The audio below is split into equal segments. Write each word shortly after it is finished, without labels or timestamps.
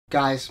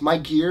Guys, my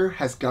gear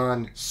has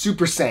gone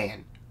Super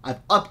Saiyan.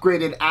 I've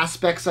upgraded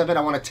aspects of it.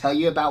 I want to tell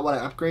you about what I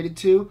upgraded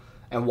to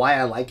and why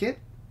I like it,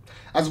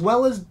 as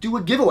well as do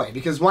a giveaway,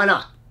 because why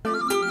not?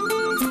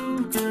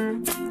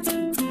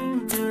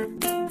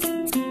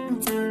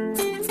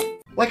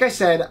 Like I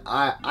said,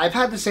 I've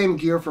had the same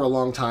gear for a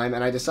long time,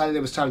 and I decided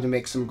it was time to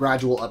make some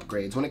gradual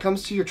upgrades. When it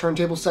comes to your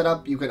turntable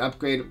setup, you can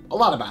upgrade a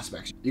lot of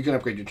aspects. You can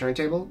upgrade your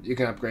turntable, you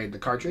can upgrade the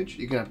cartridge,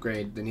 you can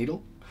upgrade the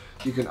needle,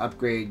 you can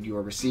upgrade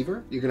your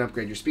receiver, you can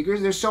upgrade your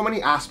speakers. There's so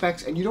many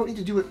aspects, and you don't need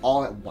to do it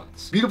all at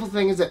once. The beautiful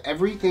thing is that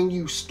everything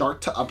you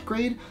start to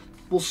upgrade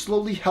will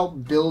slowly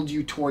help build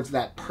you towards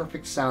that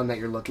perfect sound that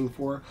you're looking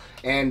for,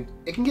 and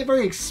it can get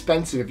very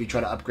expensive if you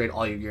try to upgrade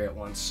all your gear at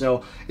once.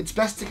 So it's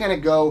best to kind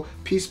of go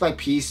piece by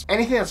piece.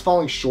 Anything that's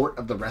falling short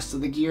of the rest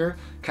of the gear,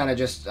 kind of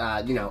just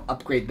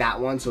upgrade that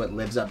one so it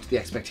lives up to the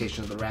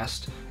expectations of the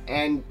rest.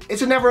 And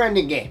it's a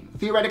never-ending game.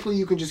 Theoretically,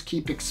 you can just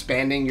keep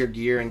expanding your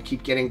gear and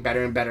keep getting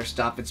better and better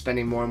stuff and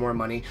spending more and more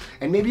money,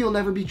 and maybe you'll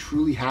never be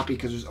truly happy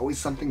because there's always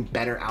something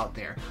better out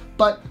there.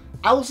 But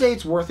I will say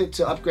it's worth it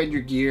to upgrade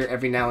your gear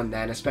every now and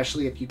then,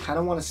 especially if you kind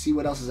of want to see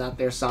what else is out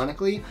there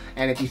sonically,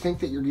 and if you think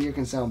that your gear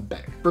can sound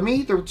better. For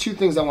me, there were two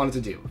things I wanted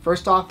to do.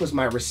 First off was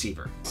my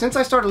receiver. Since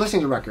I started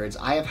listening to records,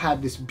 I have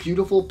had this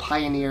beautiful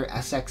Pioneer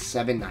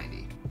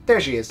SX790. There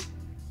she is.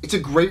 It's a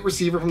great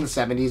receiver from the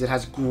 70s. It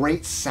has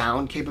great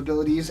sound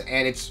capabilities,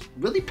 and it's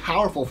really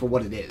powerful for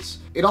what it is.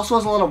 It also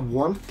has a lot of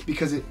warmth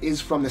because it is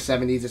from the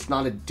 70s. It's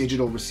not a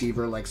digital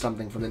receiver like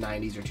something from the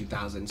 90s or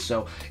 2000s,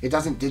 so it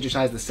doesn't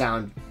digitize the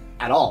sound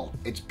at all.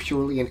 It's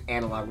purely an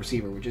analog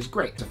receiver, which is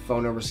great. It's a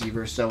phono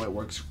receiver, so it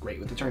works great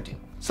with the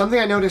turntable. Something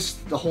I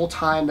noticed the whole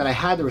time that I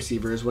had the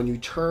receiver is when you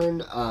turn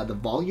the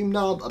volume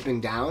knob up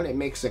and down, it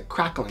makes a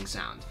crackling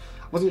sound.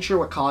 Wasn't sure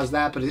what caused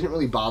that, but it didn't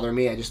really bother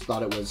me. I just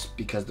thought it was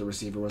because the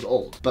receiver was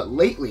old. But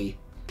lately,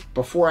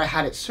 before I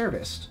had it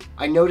serviced,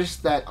 I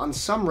noticed that on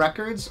some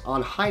records,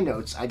 on high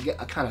notes, I'd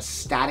get a kind of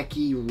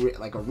staticky,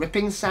 like a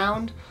ripping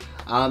sound.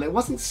 It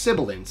wasn't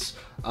sibilance,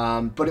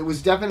 but it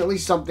was definitely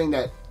something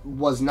that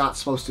was not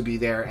supposed to be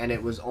there, and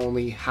it was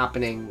only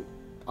happening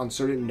on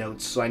certain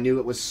notes, so I knew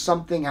it was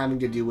something having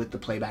to do with the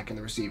playback in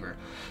the receiver.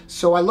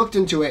 So I looked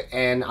into it,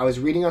 and I was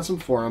reading on some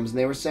forums, and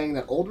they were saying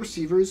that old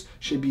receivers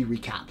should be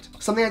recapped.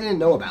 Something I didn't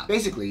know about.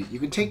 Basically, you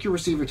can take your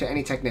receiver to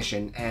any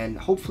technician, and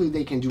hopefully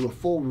they can do a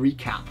full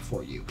recap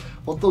for you.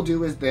 What they'll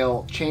do is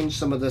they'll change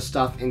some of the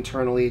stuff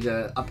internally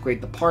to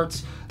upgrade the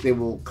parts, they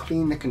will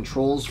clean the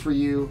controls for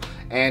you,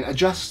 and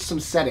adjust some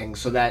settings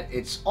so that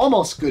it's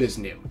almost good as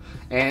new.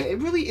 And it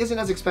really isn't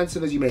as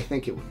expensive as you may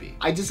think it would be.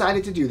 I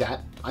decided to do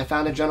that. I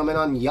found a gentleman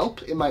on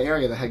Yelp in my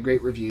area that had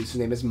great reviews. His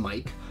name is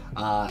Mike.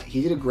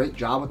 He did a great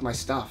job with my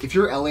stuff. If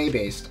you're LA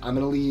based, I'm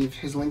gonna leave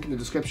his link in the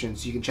description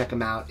so you can check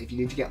him out. If you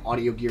need to get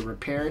audio gear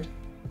repaired,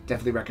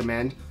 definitely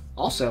recommend.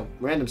 Also,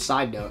 random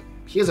side note,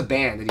 he has a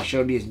band that he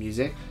showed me his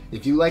music.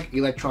 If you like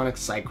electronic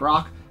psych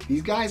rock,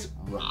 these guys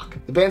rock.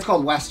 The band's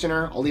called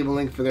Westerner. I'll leave a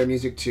link for their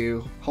music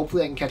too.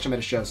 Hopefully I can catch them at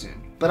a show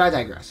soon. But I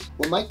digress.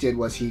 What Mike did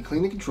was he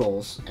cleaned the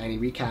controls and he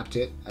recapped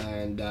it,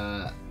 and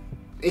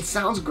it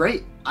sounds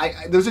great.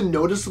 There's a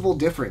noticeable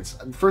difference.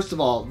 First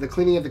of all, the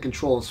cleaning of the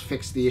controls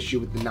fixed the issue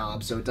with the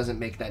knob, so it doesn't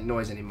make that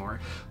noise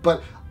anymore.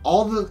 But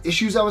all the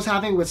issues I was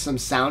having with some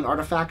sound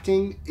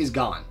artifacting is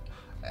gone.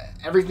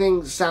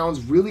 Everything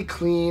sounds really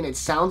clean. It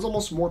sounds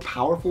almost more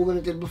powerful than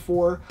it did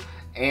before.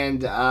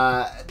 And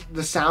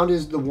the sound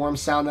is the warm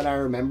sound that I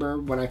remember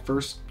when I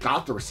first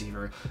got the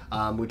receiver,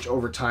 which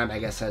over time I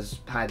guess has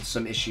had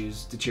some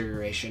issues,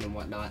 deterioration and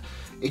whatnot.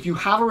 If you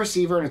have a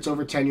receiver and it's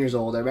over 10 years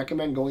old, I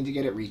recommend going to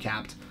get it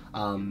recapped.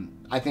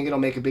 I think it'll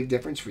make a big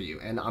difference for you,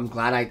 and I'm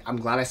glad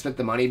I spent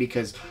the money,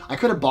 because I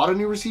could have bought a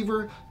new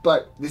receiver,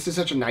 but this is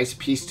such a nice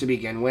piece to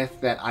begin with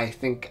that I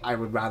think I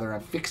would rather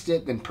have fixed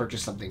it than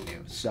purchase something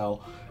new.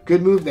 So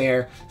good move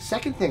there.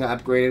 Second thing I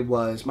upgraded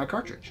was my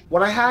cartridge.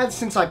 What I had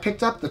since I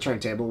picked up the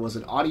turntable was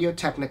an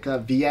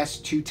Audio-Technica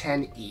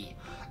VS210E.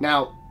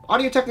 Now,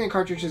 Audio-Technica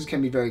cartridges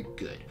can be very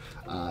good.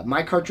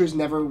 My cartridge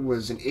never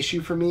was an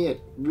issue for me.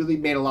 It really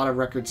made a lot of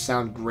records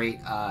sound great,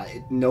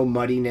 no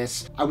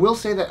muddiness. I will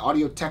say that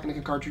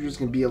Audio-Technica cartridges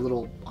can be a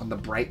little on the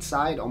bright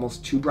side,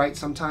 almost too bright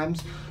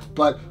sometimes,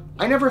 but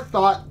I never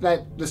thought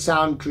that the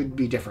sound could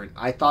be different.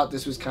 I thought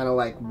this was kind of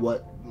like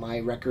what my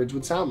records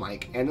would sound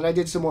like, and then I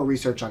did some more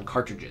research on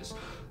cartridges.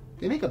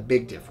 They make a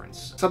big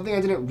difference. Something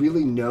I didn't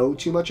really know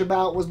too much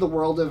about was the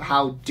world of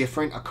how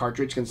different a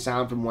cartridge can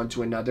sound from one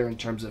to another in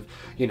terms of,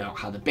 you know,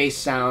 how the bass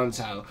sounds,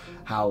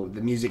 how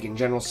the music in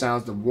general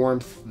sounds, the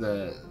warmth,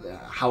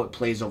 how it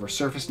plays over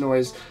surface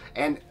noise,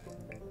 and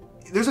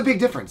there's a big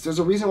difference. There's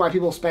a reason why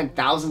people spend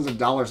thousands of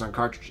dollars on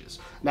cartridges.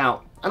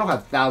 Now, I don't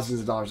have thousands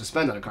of dollars to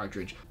spend on a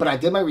cartridge, but I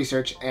did my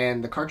research,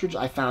 and the cartridge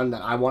I found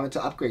that I wanted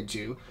to upgrade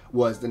to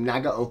was the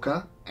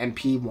NAGAOKA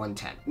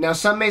MP110. Now,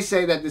 some may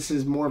say that this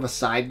is more of a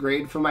side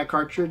grade for my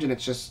cartridge, and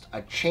it's just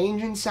a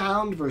change in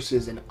sound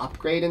versus an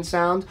upgrade in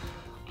sound.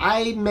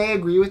 I may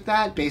agree with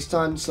that based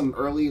on some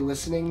early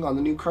listening on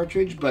the new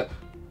cartridge, but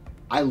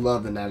I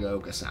love the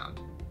NAGAOKA sound.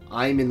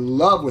 I'm in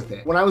love with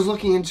it. When I was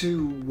looking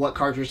into what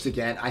cartridge to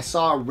get, I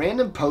saw a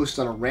random post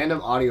on a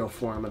random audio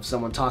forum of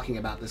someone talking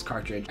about this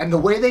cartridge, and the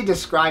way they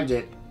described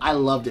it, I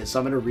loved it, so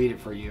I'm gonna read it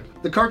for you.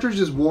 The cartridge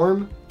is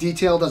warm,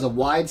 detailed as a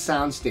wide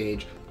sound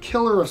stage,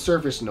 killer of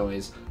surface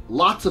noise,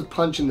 lots of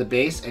punch in the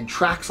bass, and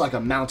tracks like a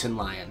mountain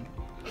lion.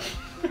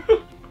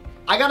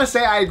 I gotta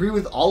say, I agree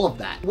with all of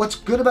that. What's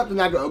good about the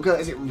NAGAOKA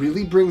is it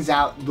really brings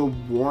out the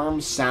warm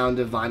sound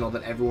of vinyl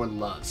that everyone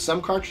loves.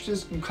 Some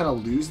cartridges, you kind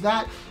of lose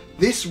that.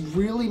 This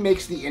really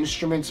makes the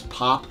instruments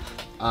pop,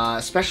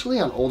 especially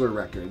on older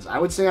records. I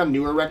would say on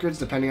newer records,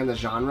 depending on the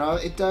genre,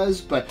 it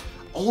does, but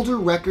older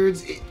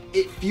records,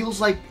 it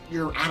feels like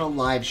you're at a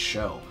live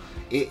show.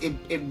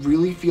 It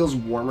really feels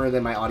warmer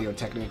than my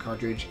Audio-Technica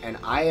cartridge, and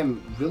I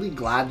am really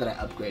glad that I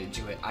upgraded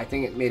to it. I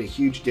think it made a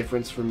huge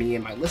difference for me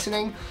in my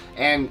listening,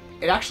 and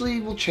it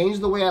actually will change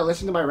the way I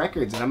listen to my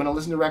records, and I'm gonna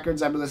listen to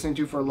records I've been listening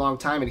to for a long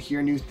time and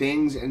hear new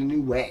things in a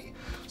new way.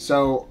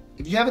 So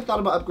if you haven't thought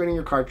about upgrading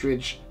your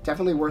cartridge,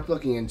 definitely worth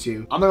looking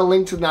into. I'm gonna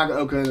link to the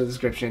NAGAOKA in the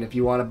description. If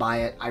you wanna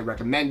buy it, I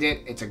recommend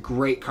it. It's a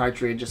great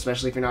cartridge,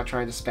 especially if you're not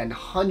trying to spend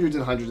hundreds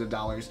and hundreds of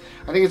dollars.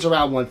 I think it's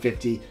around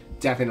 $150.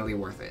 Definitely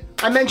worth it.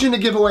 I mentioned a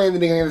giveaway in the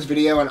beginning of this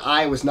video, and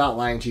I was not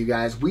lying to you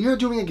guys. We are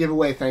doing a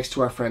giveaway thanks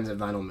to our friends at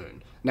Vinyl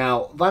Moon.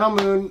 Now, Vinyl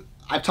Moon,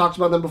 I've talked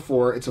about them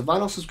before. It's a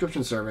vinyl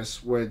subscription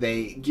service where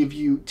they give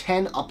you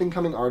 10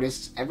 up-and-coming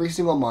artists every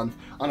single month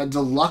on a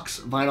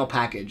deluxe vinyl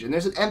package. And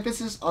there's an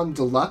emphasis on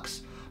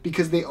deluxe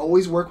because they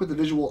always work with the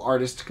visual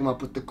artists to come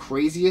up with the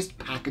craziest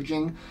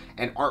packaging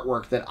and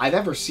artwork that I've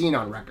ever seen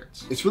on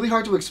records. It's really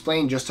hard to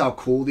explain just how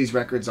cool these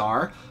records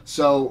are,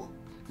 so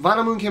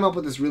Vinyl Moon came up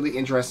with this really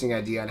interesting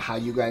idea on how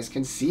you guys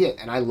can see it,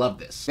 and I love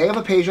this. They have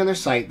a page on their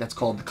site that's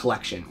called The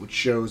Collection, which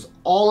shows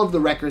all of the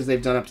records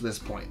they've done up to this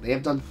point. They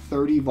have done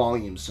 30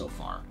 volumes so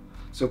far.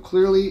 So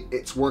clearly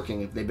it's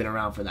working if they've been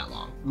around for that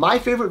long. My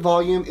favorite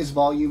volume is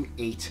volume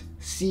 8,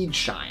 Seed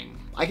Shine.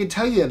 I can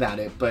tell you about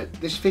it, but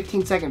this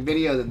 15-second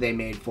video that they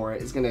made for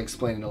it is going to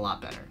explain it a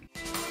lot better.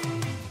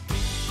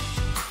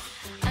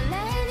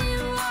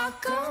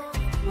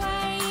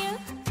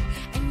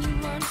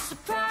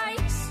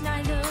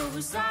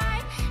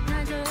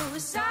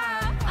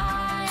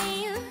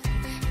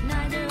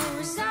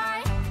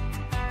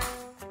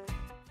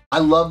 I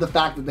love the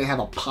fact that they have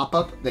a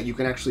pop-up that you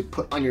can actually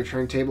put on your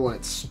turntable and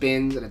it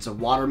spins and it's a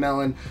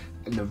watermelon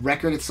and the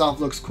record itself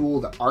looks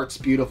cool, the art's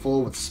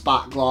beautiful with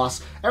spot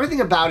gloss,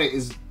 everything about it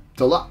is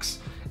deluxe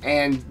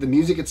and the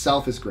music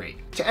itself is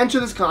great. To enter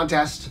this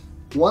contest,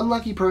 one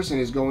lucky person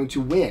is going to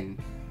win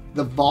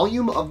the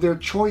volume of their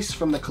choice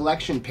from the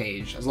collection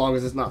page, as long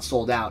as it's not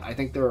sold out. I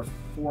think there are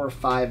 4 or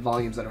 5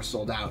 volumes that are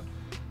sold out,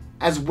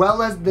 as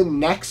well as the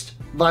next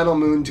Vinyl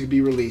Moon to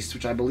be released,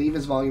 which I believe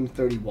is volume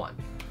 31.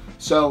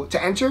 So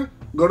to enter,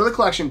 go to the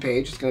collection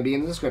page, it's going to be in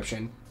the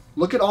description,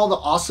 look at all the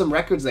awesome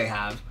records they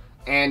have,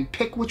 and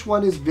pick which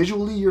one is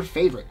visually your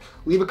favorite.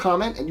 Leave a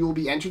comment and you will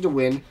be entered to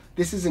win.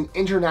 This is an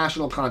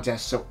international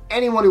contest, so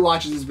anyone who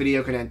watches this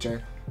video can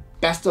enter.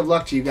 Best of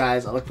luck to you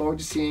guys. I look forward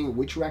to seeing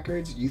which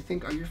records you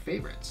think are your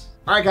favorites.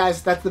 Alright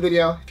guys, that's the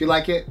video. If you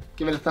like it,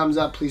 give it a thumbs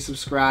up, please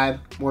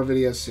subscribe. More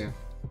videos soon.